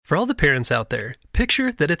For all the parents out there,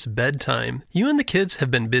 picture that it's bedtime. You and the kids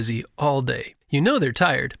have been busy all day. You know they're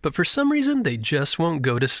tired, but for some reason they just won't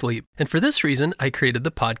go to sleep. And for this reason, I created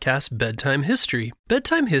the podcast Bedtime History.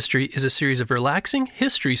 Bedtime History is a series of relaxing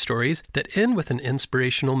history stories that end with an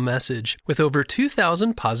inspirational message. With over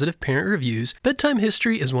 2,000 positive parent reviews, Bedtime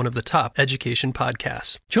History is one of the top education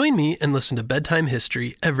podcasts. Join me and listen to Bedtime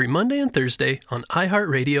History every Monday and Thursday on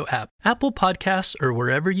iHeartRadio app, Apple Podcasts, or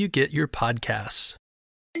wherever you get your podcasts.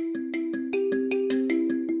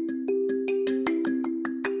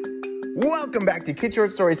 Welcome back to Kid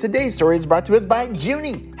Short Stories. Today's story is brought to us by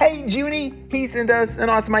Juni. Hey, Juni, he sent us an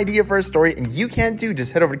awesome idea for a story, and you can too.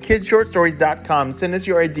 Just head over to kidshortstories.com, send us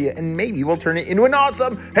your idea, and maybe we'll turn it into an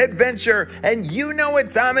awesome adventure. And you know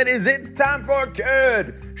what time it is. It's time for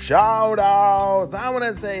Kid Shout-Outs. I want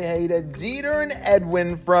to say hey to Dieter and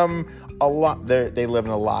Edwin from they live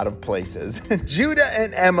in a lot of places. Judah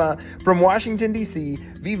and Emma from Washington, D.C.,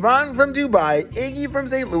 Vivan from Dubai, Iggy from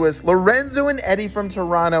St. Louis, Lorenzo and Eddie from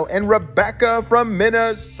Toronto, and Rebecca from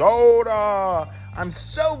Minnesota. I'm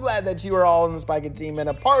so glad that you are all in the Spike It team and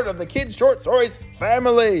a part of the Kids Short Stories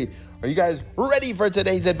family. Are you guys ready for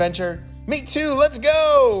today's adventure? Me too, let's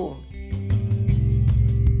go!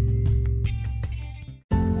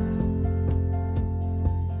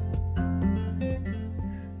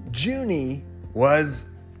 Juni was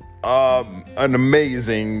an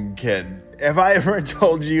amazing kid. Have I ever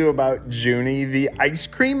told you about Juni, the ice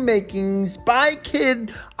cream making spy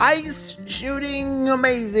kid, ice shooting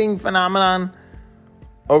amazing phenomenon?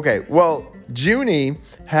 Okay, well, Juni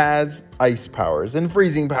has ice powers and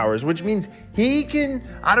freezing powers, which means he can,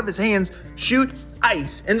 out of his hands, shoot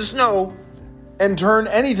ice and snow and turn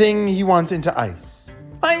anything he wants into ice.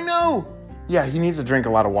 I know! Yeah, he needs to drink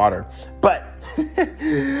a lot of water, but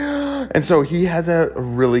and so he has a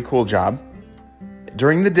really cool job.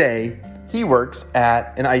 During the day, he works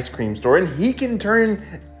at an ice cream store, and he can turn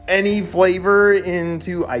any flavor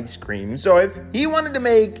into ice cream. So if he wanted to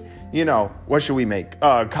make, what should we make?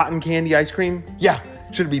 Cotton candy ice cream? Yeah.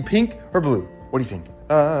 Should it be pink or blue? What do you think?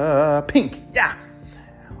 Pink. Yeah.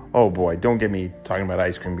 Oh boy, don't get me talking about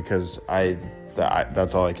ice cream because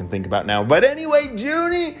that's all I can think about now. But anyway,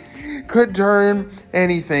 Juni could turn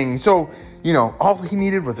anything. So, all he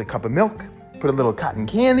needed was a cup of milk, put a little cotton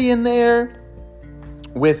candy in there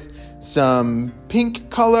with some pink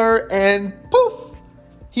color, and poof,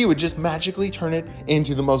 he would just magically turn it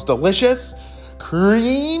into the most delicious,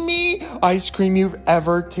 creamy ice cream you've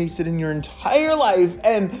ever tasted in your entire life.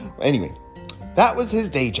 And anyway, that was his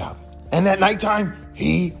day job. And at nighttime,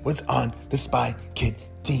 he was on the Spy Kid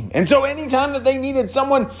team. And so anytime that they needed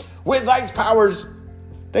someone with ice powers,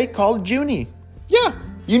 they called Juni. Yeah,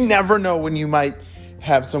 you never know when you might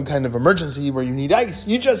have some kind of emergency where you need ice.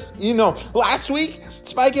 You just, last week,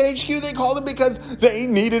 Spike at HQ, they called him because they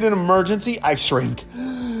needed an emergency ice rink.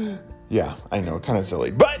 Yeah, I know, kind of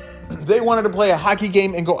silly. But they wanted to play a hockey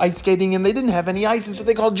game and go ice skating, and they didn't have any ice, and so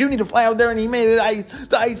they called Juni to fly out there, and he made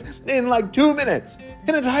the ice in like 2 minutes.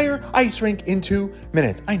 An entire ice rink in 2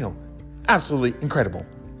 minutes. I know, absolutely incredible.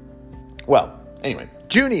 Well, anyway,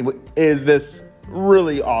 Juni is this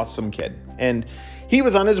really awesome kid, and he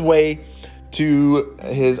was on his way to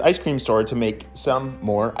his ice cream store to make some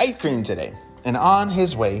more ice cream today. And on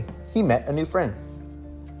his way, he met a new friend.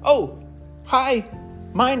 Oh, hi,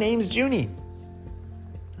 my name's Juni.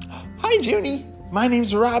 Hi, Juni. My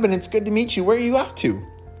name's Robin. It's good to meet you. Where are you off to?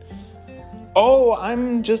 Oh,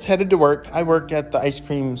 I'm just headed to work. I work at the ice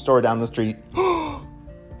cream store down the street.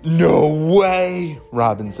 No way,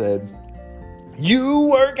 Robin said. You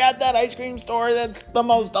work at that ice cream store? That's the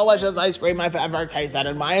most delicious ice cream I've ever tasted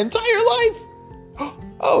in my entire life.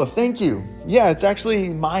 Oh, thank you. Yeah, it's actually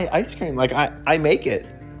my ice cream. Like, I make it,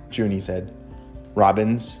 Juni said.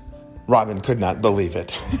 Robin could not believe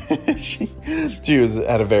it. She was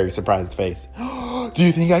at a very surprised face. Do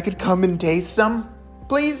you think I could come and taste some,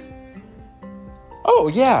 please? Oh,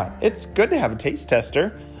 yeah, it's good to have a taste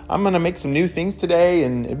tester. I'm going to make some new things today,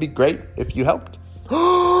 and it'd be great if you helped.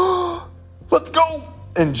 Let's go!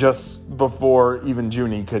 And just before even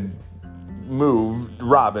Juni could move,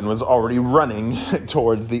 Robin was already running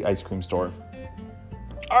towards the ice cream store.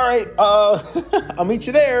 All right, I'll meet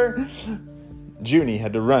you there. Juni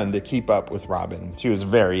had to run to keep up with Robin. She was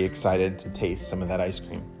very excited to taste some of that ice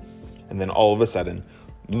cream. And then all of a sudden,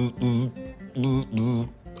 bzz, bzz, bzz, bzz.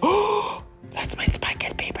 Oh, that's my Spy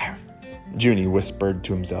Kid paper, Juni whispered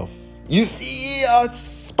to himself. You see,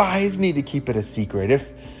 spies need to keep it a secret.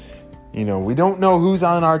 If we don't know who's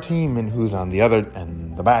on our team and who's on the other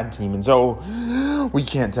and the bad team. And so we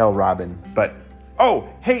can't tell Robin. But, oh,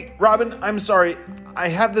 hey, Robin, I'm sorry. I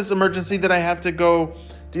have this emergency that I have to go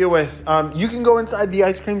deal with. You can go inside the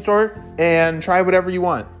ice cream store and try whatever you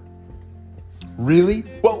want. Really?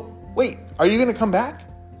 Well, wait, are you going to come back?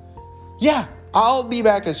 Yeah, I'll be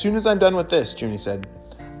back as soon as I'm done with this, Juni said.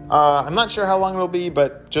 I'm not sure how long it'll be,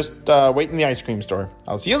 but just wait in the ice cream store.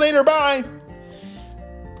 I'll see you later, bye!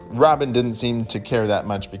 Robin didn't seem to care that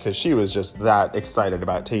much because she was just that excited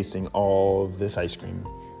about tasting all of this ice cream.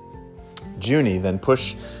 Juni then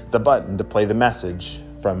pushed the button to play the message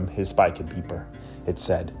from his Spy Kid beeper. It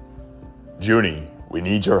said, Juni, we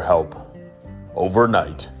need your help.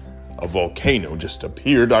 Overnight, a volcano just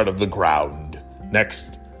appeared out of the ground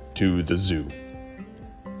next to the zoo.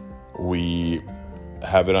 We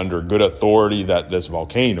have it under good authority that this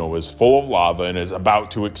volcano is full of lava and is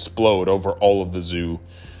about to explode over all of the zoo.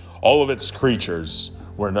 All of its creatures,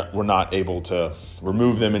 we're not able to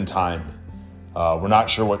remove them in time. We're not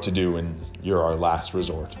sure what to do, and you're our last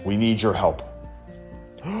resort. We need your help.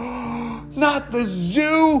 Not the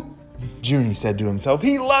zoo, Juni said to himself.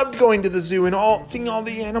 He loved going to the zoo and seeing all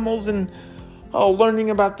the animals and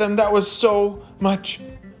learning about them. That was so much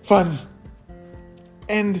fun.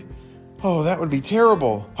 And, that would be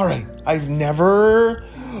terrible. All right, I've never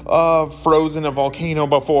frozen a volcano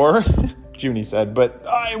before, Juni said, but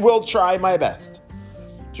I will try my best.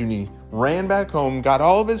 Juni ran back home, got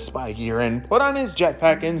all of his spy gear, and put on his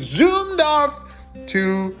jetpack and zoomed off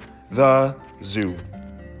to the zoo.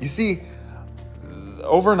 You see,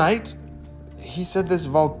 overnight, he said this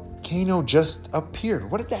volcano just appeared.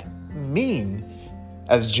 What did that mean?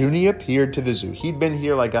 As Juni appeared to the zoo, he'd been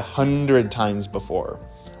here like 100 times before.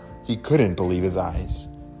 He couldn't believe his eyes.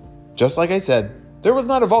 Just like I said, there was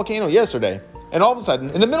not a volcano yesterday. And all of a sudden,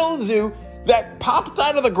 in the middle of the zoo, that popped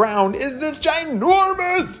out of the ground is this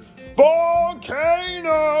ginormous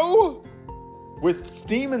volcano with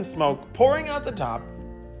steam and smoke pouring out the top.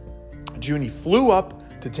 Juni flew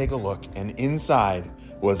up to take a look, and inside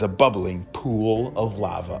was a bubbling pool of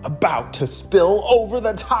lava about to spill over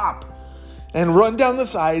the top and run down the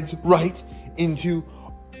sides right into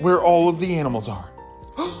where all of the animals are.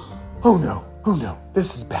 Oh no,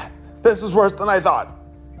 this is bad. This is worse than I thought.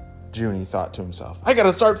 Juni thought to himself, I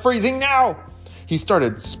gotta start freezing now. He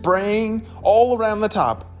started spraying all around the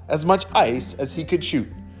top as much ice as he could shoot.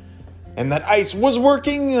 And that ice was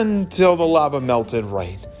working until the lava melted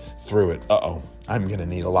right through it. I'm gonna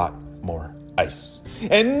need a lot more ice.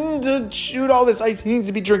 And to shoot all this ice, he needs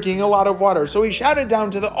to be drinking a lot of water. So he shouted down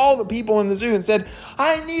to all the people in the zoo and said,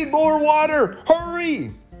 I need more water,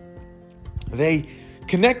 hurry! They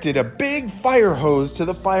connected a big fire hose to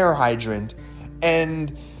the fire hydrant,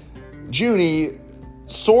 and Juni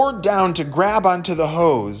soared down to grab onto the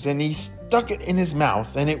hose, and he stuck it in his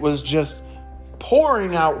mouth, and it was just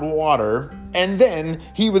pouring out water, and then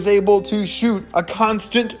he was able to shoot a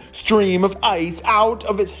constant stream of ice out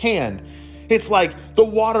of his hand. It's like the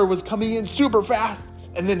water was coming in super fast,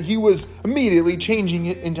 and then he was immediately changing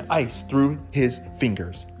it into ice through his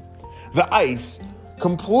fingers. The ice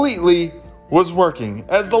completely was working.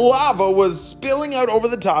 As the lava was spilling out over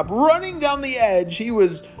the top, running down the edge, he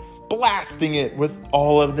was blasting it with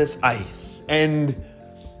all of this ice. And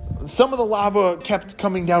some of the lava kept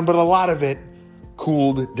coming down, but a lot of it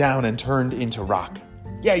cooled down and turned into rock.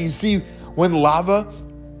 Yeah, you see, when lava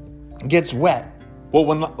gets wet,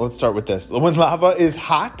 let's start with this. When lava is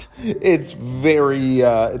hot, it's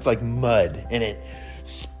it's like mud, and it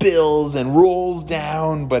spills and rolls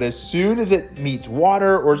down, but as soon as it meets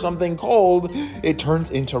water or something cold, it turns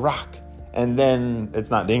into rock, and then it's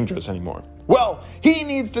not dangerous anymore. Well, he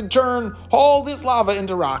needs to turn all this lava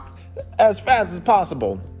into rock as fast as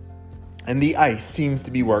possible, and the ice seems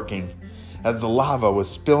to be working. As the lava was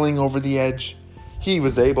spilling over the edge, he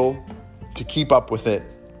was able to keep up with it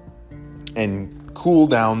and cool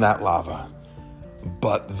down that lava.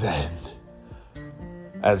 But then,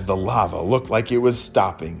 as the lava looked like it was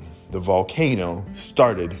stopping, the volcano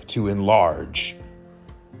started to enlarge.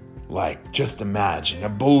 Like, just imagine a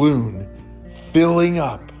balloon filling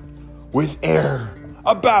up with air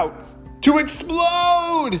about to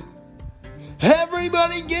explode.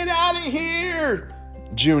 Everybody get out of here!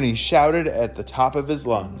 Juni shouted at the top of his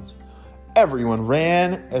lungs. Everyone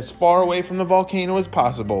ran as far away from the volcano as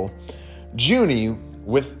possible. Juni,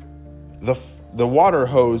 with the water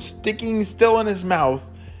hose sticking still in his mouth,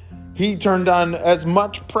 he turned on as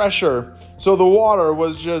much pressure so the water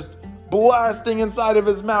was just blasting inside of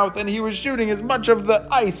his mouth, and he was shooting as much of the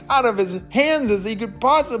ice out of his hands as he could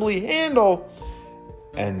possibly handle.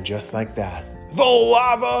 And just like that, the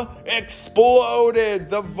lava exploded.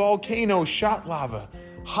 The volcano shot lava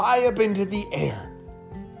high up into the air,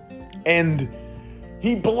 and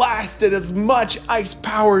he blasted as much ice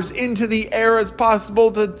powers into the air as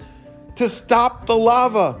possible to to stop the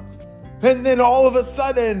lava. And then all of a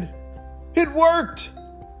sudden, it worked.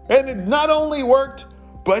 And it not only worked,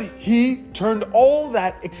 but he turned all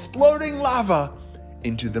that exploding lava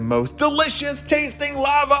into the most delicious tasting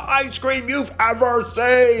lava ice cream you've ever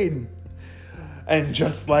seen. And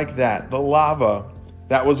just like that, the lava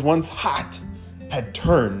that was once hot had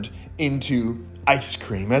turned into ice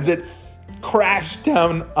cream as it crashed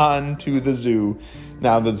down onto the zoo.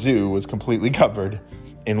 Now the zoo was completely covered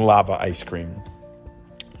in lava ice cream.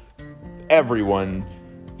 Everyone,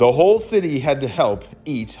 the whole city had to help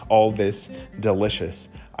eat all this delicious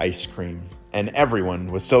ice cream. And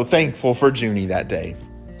everyone was so thankful for Juni that day.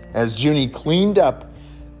 As Juni cleaned up,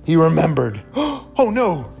 he remembered, oh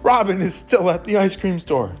no, Robin is still at the ice cream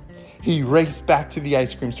store. He raced back to the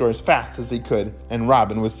ice cream store as fast as he could, and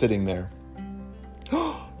Robin was sitting there.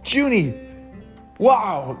 Juni,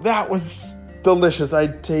 wow, that was delicious. I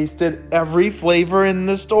tasted every flavor in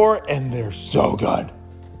the store, and they're so good.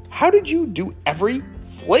 How did you do every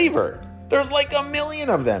flavor? There's like 1 million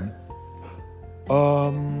of them.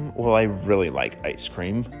 Well, I really like ice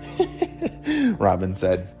cream, Robin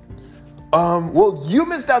said. Well, you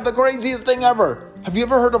missed out the craziest thing ever. Have you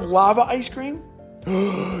ever heard of lava ice cream?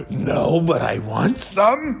 No, but I want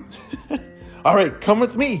some. All right, come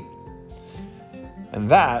with me. And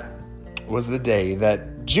that was the day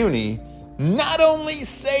that Juni not only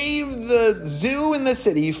saved the zoo in the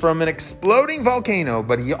city from an exploding volcano,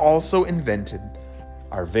 but he also invented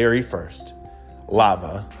our very first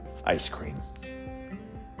lava ice cream.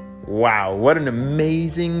 Wow, what an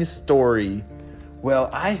amazing story.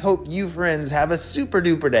 Well, I hope you friends have a super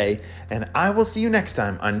duper day, and I will see you next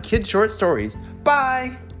time on Kid Short Stories.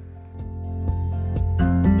 Bye!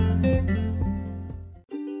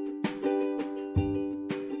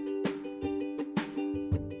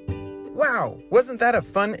 Wow, wasn't that a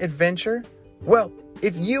fun adventure? Well,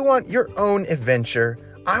 if you want your own adventure,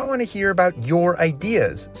 I want to hear about your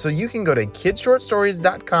ideas. So you can go to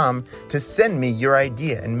kidshortstories.com to send me your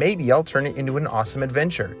idea, and maybe I'll turn it into an awesome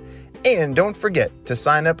adventure. And don't forget to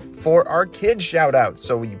sign up for our kids shout-out.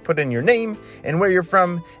 So you put in your name and where you're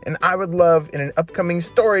from, and I would love in an upcoming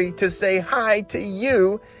story to say hi to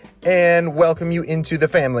you and welcome you into the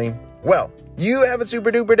family. Well, you have a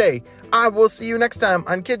super duper day. I will see you next time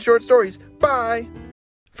on Kid Short Stories. Bye!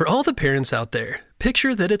 For all the parents out there,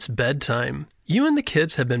 picture that it's bedtime. You and the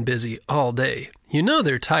kids have been busy all day. You know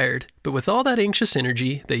they're tired, but with all that anxious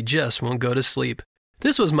energy, they just won't go to sleep.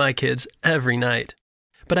 This was my kids every night.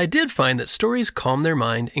 But I did find that stories calmed their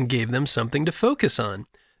mind and gave them something to focus on.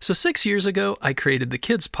 So 6 years ago, I created the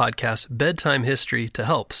kids podcast Bedtime History to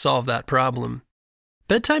help solve that problem.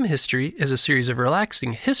 Bedtime History is a series of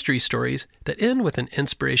relaxing history stories that end with an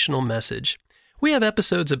inspirational message. We have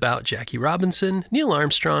episodes about Jackie Robinson, Neil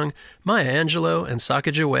Armstrong, Maya Angelou, and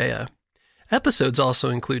Sacagawea. Episodes also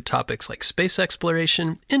include topics like space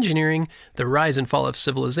exploration, engineering, the rise and fall of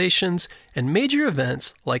civilizations, and major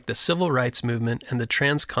events like the Civil Rights Movement and the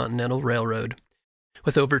Transcontinental Railroad.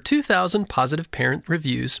 With over 2,000 positive parent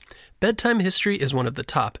reviews, Bedtime History is one of the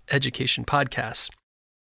top education podcasts.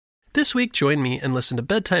 This week, join me and listen to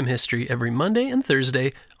Bedtime History every Monday and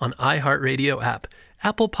Thursday on iHeartRadio app,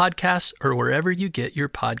 Apple Podcasts, or wherever you get your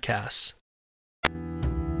podcasts.